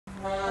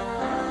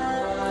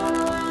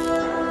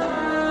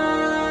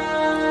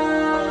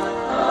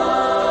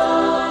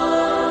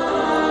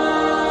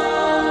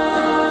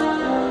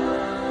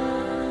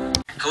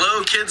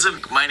kids.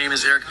 My name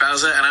is Eric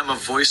BAUZA, and I'm a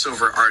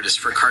voiceover artist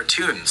for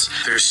cartoons.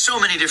 There's so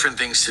many different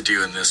things to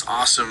do in this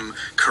awesome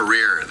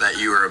career that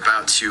you are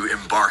about to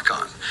embark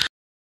on.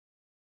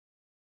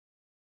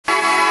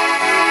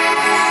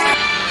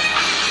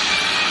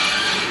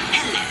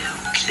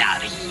 Hello,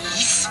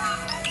 Clarice.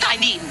 I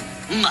mean,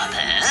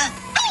 Mother.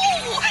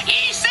 Oh,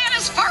 he said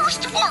his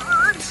first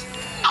words.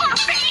 Our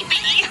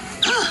baby.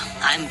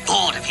 I'm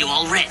bored of you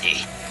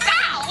already.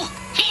 Now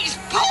he's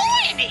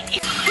plenty.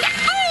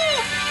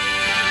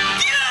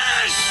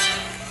 Yes!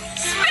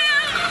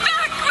 Spin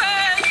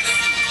backwards.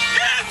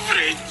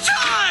 Every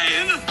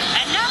time!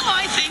 And now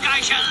I think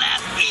I shall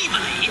laugh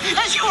evilly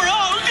as you are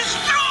all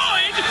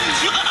destroyed.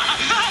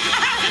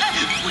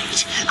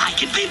 Wait, I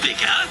can be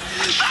bigger.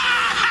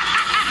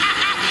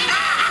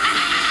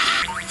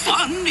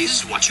 Fun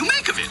is what you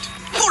make of it.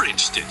 For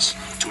instance,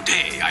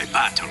 today I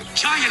battle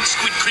giant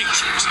squid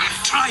creatures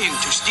trying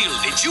to steal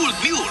the jeweled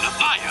mule of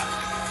Maya.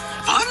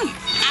 Fun?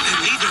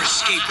 They'll neither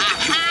escape with the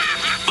mule,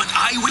 but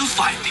I will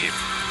find him.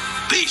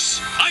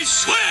 This, I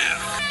swear!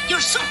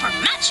 You're super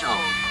macho.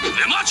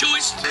 The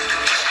machoist.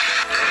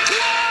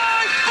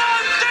 Why,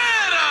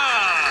 Pantera!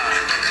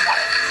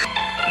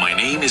 My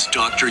name is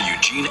Dr.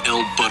 Eugene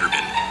L.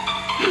 Butterman.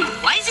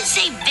 Why does it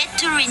say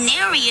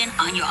veterinarian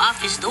on your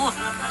office door?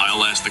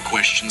 I'll ask the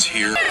questions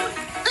here.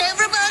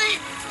 Everybody,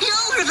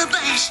 y'all are the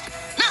best.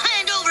 Now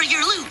hand over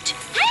your loot.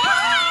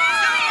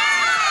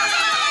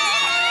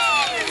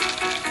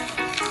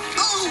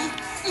 Oh,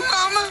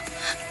 Mama,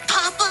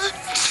 Papa,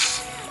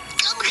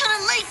 I'm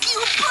gonna make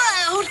you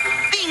proud.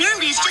 Being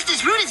early is just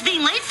as rude as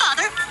being late,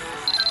 Father.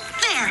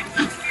 There.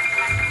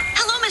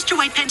 Hello, Mr.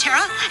 White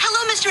Pantera.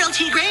 Hello, Mr. El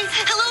Tigre.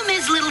 Hello,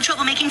 Ms. Little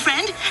Troublemaking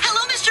Friend.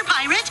 Hello, Mr.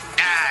 Pirate.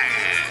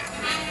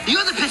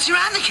 You're the pitcher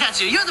and the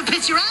catcher. You're the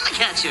pitcher and the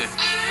catcher.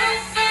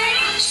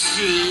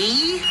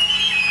 See?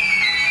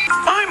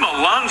 I'm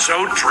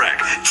Alonzo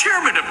Drek,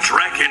 chairman of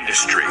Drek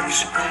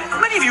Industries.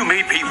 Many of you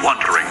may be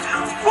wondering,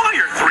 why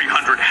are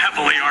 300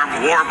 heavily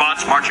armed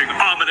warbots marching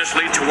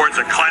ominously towards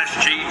a Class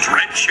G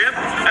dread ship?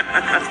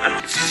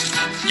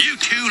 You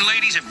two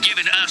ladies have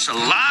given us a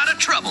lot of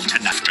trouble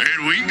tonight.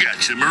 And we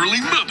got some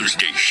early Mother's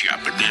Day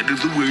shopping out of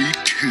the way,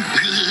 too.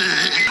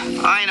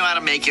 I know how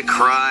to make you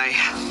cry.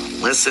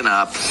 Listen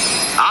up.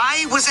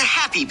 I was a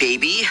happy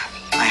baby.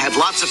 I had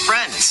lots of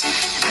friends,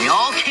 and they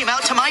all came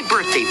out to my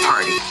birthday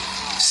party.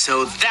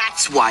 So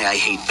that's why I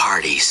hate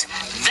parties.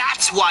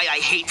 That's why I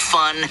hate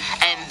fun,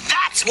 and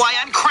that's why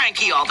I'm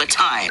cranky all the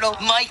time.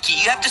 Mikey,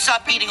 you have to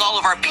stop eating all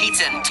of our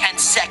pizza in 10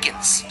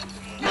 seconds.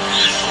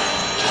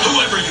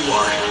 Whoever you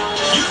are,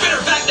 you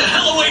better back the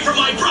hell away from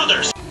my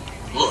brothers!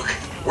 Look,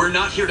 we're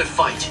not here to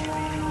fight.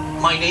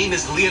 My name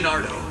is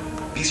Leonardo.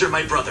 These are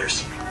my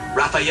brothers,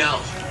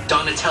 Raphael,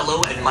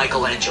 Donatello, and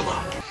Michelangelo.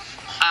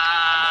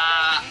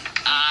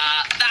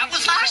 That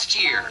was last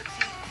year.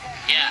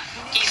 Yeah,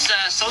 he's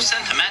so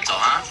sentimental,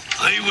 huh?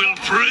 I will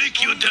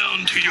break you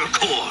down to your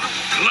core,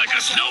 like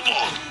a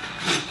snowball.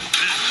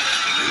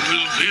 I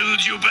will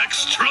build you back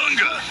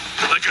stronger,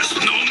 like a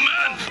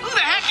snowman. Who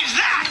the heck is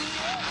that?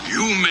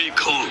 You may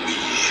call me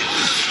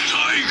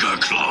Tiger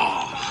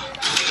Claw.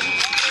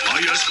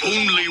 I ask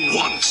only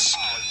once.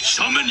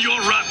 Summon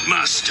your rat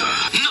master.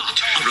 Not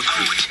a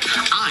recruit.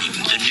 I'm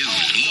the new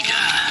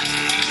leader.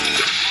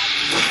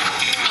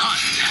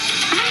 Hun.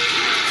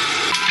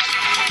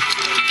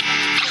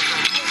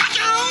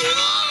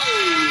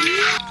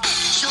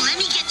 So let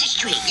me get this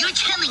straight. You're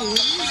telling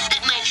me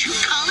that my true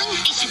calling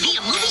is to be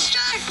a movie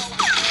star?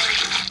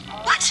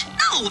 What?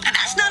 No,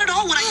 that's not at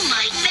all what I... Oh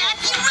my God,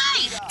 you're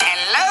right.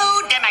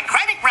 Hello,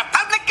 Democratic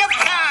Republic of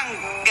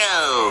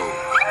Congo.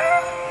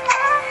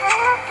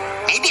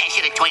 Maybe I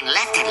should have joined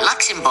left at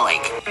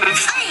Luxembourg.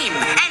 Fame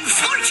and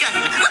fortune.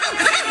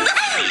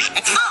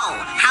 It's full.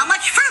 How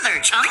much further,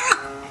 chum?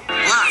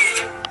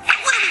 Lost.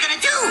 What are we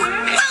gonna do?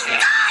 We'll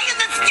die in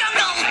this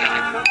jungle.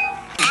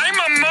 I'm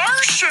a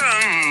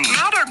Martian,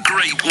 not a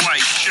great white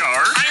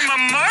shark. I'm a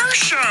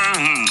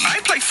Martian. I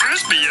play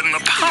frisbee in the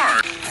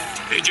park.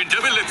 Agent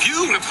Pepe Le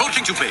Pew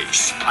reporting to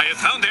base. I have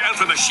found the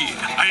Alpha machine.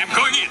 I am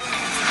going in.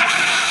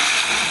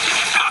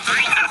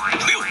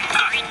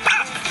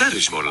 That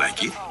is more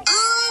like it. Ooh,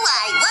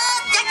 I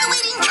love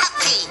decorating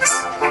cupcakes.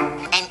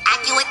 An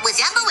accurate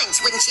resemblance,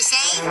 wouldn't you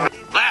say?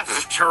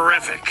 That's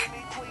terrific.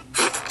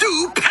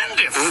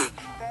 Stupendous.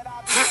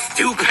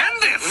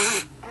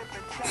 Stupendous.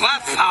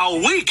 That's how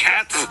we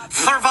cats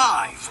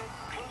survive.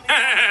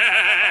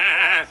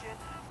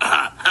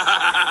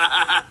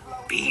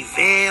 Be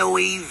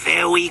very,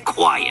 very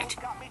quiet.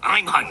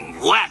 I'm hunting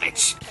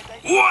rabbits.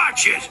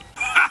 Watch it.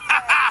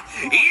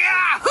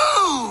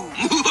 Yahoo!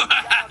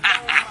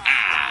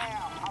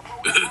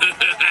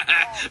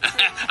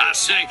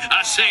 I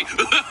say.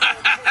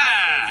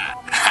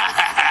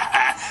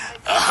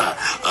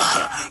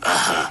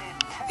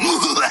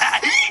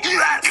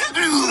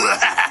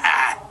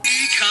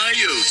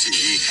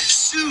 Coyote,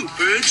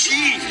 super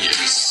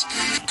genius.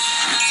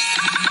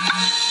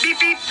 Beep,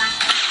 beep.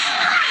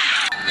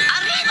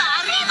 Arriba,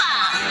 arriba!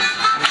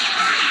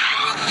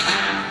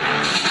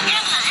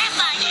 Epa,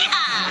 epa,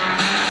 yeehaw!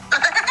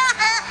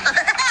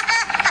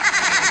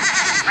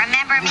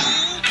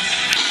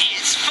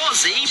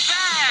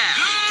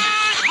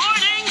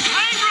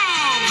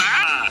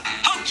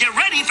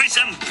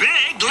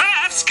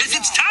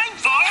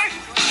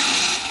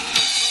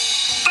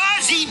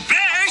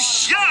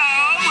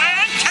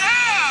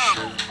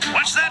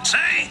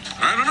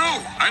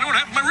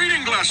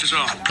 sunglasses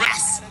on.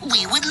 Yes,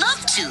 we would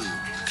love to.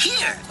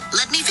 Here,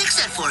 let me fix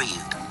that for you.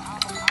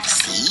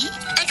 See?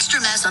 Extra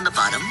mass on the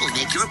bottom will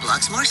make your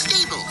blocks more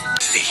stable.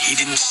 The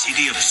hidden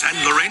city of San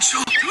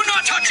Lorenzo? Do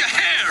not touch a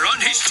hair on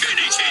his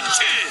chinny chin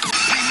chin.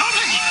 Me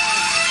money!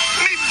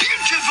 Me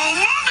beautiful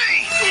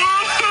money!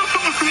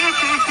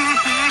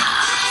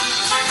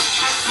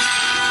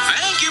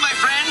 Thank you, my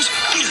friends.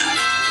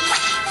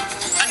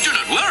 And do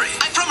not worry,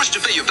 I promise to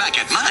pay you back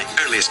at my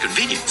earliest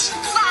convenience.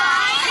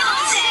 Bye,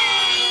 Jose!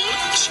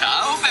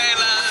 Ciao,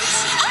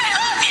 Belas. I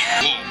love you!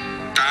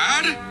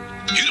 Dad?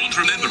 You don't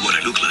remember what I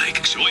look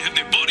like, so I have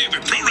the body of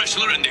a pro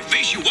wrestler and the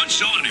face you once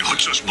saw in a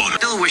hot sauce bottle.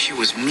 Still wish it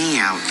was me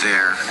out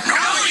there. No,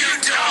 you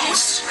don't!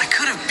 I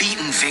could have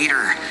beaten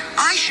Vader.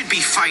 I should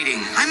be fighting.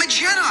 I'm a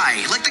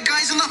Jedi, like the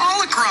guys in the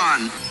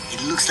holocron.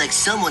 It looks like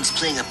someone's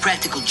playing a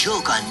practical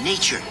joke on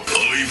nature.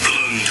 I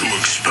plan to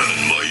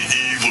expand my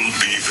evil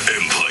beef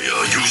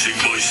empire using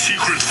my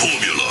secret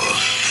formula,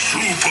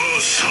 Super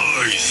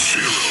Size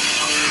Serum,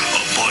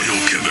 a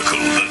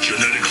biochemical that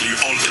genetically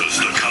alters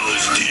the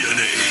cow's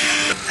DNA.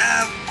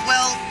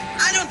 Well,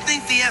 I don't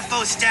think the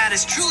FO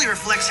status truly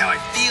reflects how I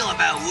feel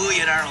about Wooey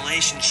and our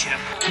relationship.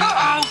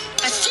 Uh-oh,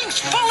 the sink's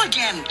full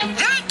again.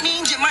 That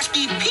means it must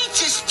be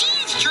Pizza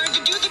Steve's turn to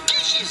do the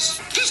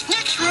dishes. This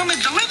next room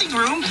is the living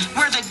room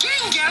where the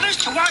gang gathers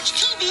to watch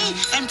TV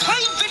and play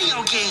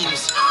video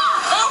games.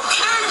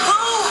 Okay,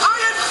 Boo, I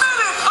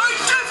admit it! I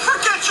did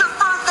forget your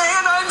birthday,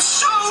 and I'm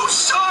so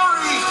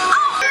sorry!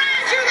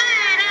 Roger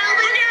that,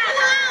 Alvin.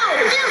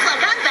 Whoa, feels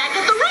like I'm back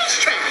at the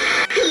racetrack.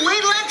 Wait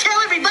till I tell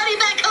everybody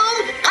back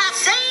home I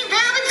saved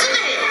Alvin's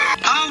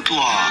event.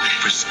 Outlaw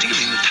for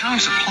stealing the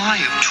town's supply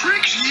of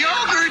Trek's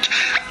yogurt.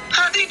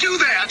 How'd he do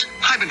that?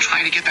 I've been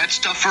trying to get that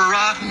stuff for, 1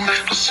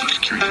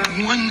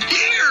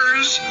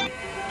 years.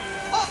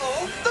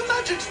 Uh-oh, the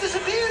magic's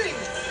disappearing.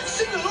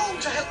 Sing along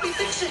to help me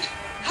fix it.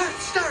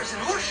 Hearts, stars,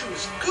 and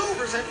horseshoes,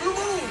 clovers and blue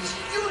moons,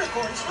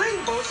 unicorns,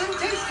 rainbows, and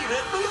tasty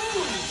red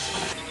balloons.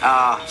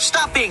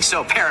 Stop being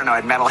so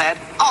paranoid, metalhead.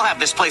 I'll have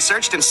this place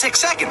searched in 6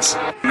 seconds.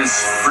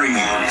 Miss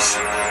Freeze.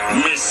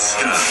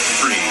 Mr.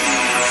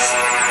 Freeze.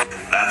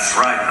 That's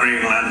right,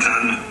 Green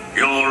Lantern.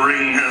 Your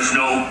ring has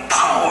no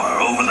power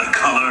over the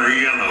color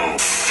yellow.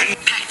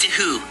 Back to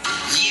who?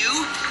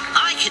 You?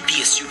 I could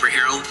be a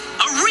superhero.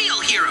 A real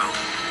hero.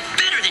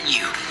 Better than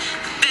you.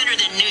 Better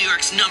than New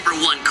York's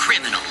 #1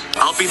 criminal.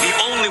 I'll be the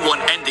only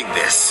one ending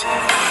this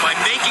by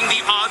making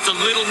the odds a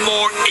little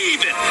more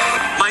even.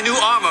 My new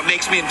armor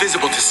makes me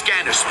invisible to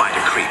scanner, Spider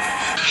Creep.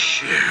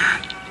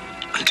 Sure,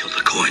 until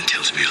the coin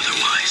tells me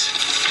otherwise.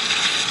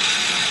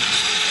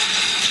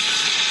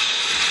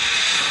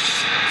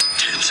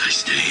 Tense I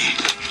stay,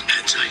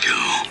 heads I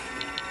go.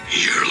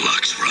 Your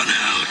luck's run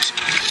out.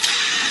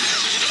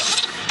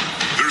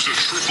 There's a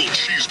triple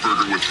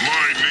cheeseburger with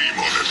my name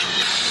on it.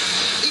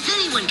 If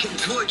anyone can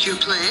thwart your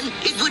plan,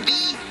 it would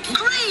be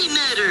Gray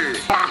Matter.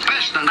 More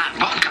fish than that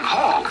boat can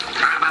hold.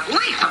 I'm at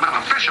least a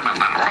better fisherman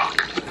than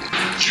Rock.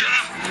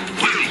 Yeah?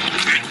 Well,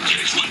 it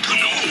takes one to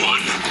know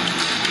one.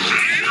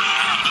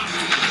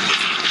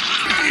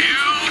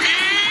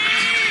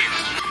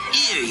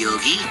 Here,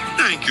 Yogi.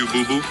 Thank you,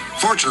 Boo-Boo.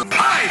 Fortunately,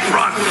 I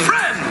brought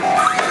friends.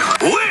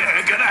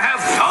 We're gonna have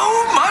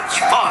so much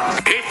fun.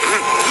 It's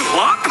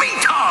sloppy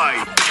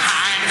time.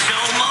 Time's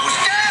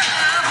almost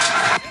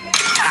up.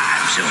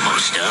 Time's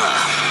almost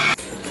up.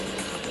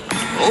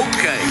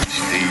 Okay,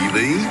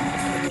 Stevie.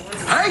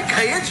 Hey,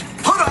 kids,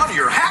 put on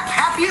your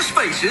happiest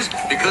faces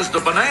because the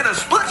Banana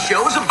Split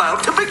Show is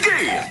about to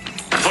begin.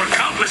 For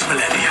countless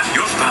millennia,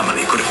 your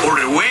family could have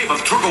ordered a wave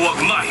of Trugawug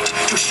might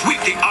to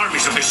sweep the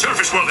armies of the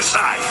surface world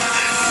aside.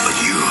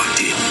 But you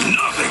did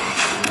nothing.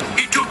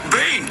 It took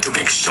Bane to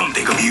make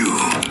something of you.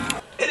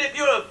 And if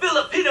you're a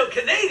Filipino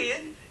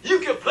Canadian, you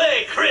can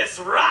play Chris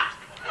Rock.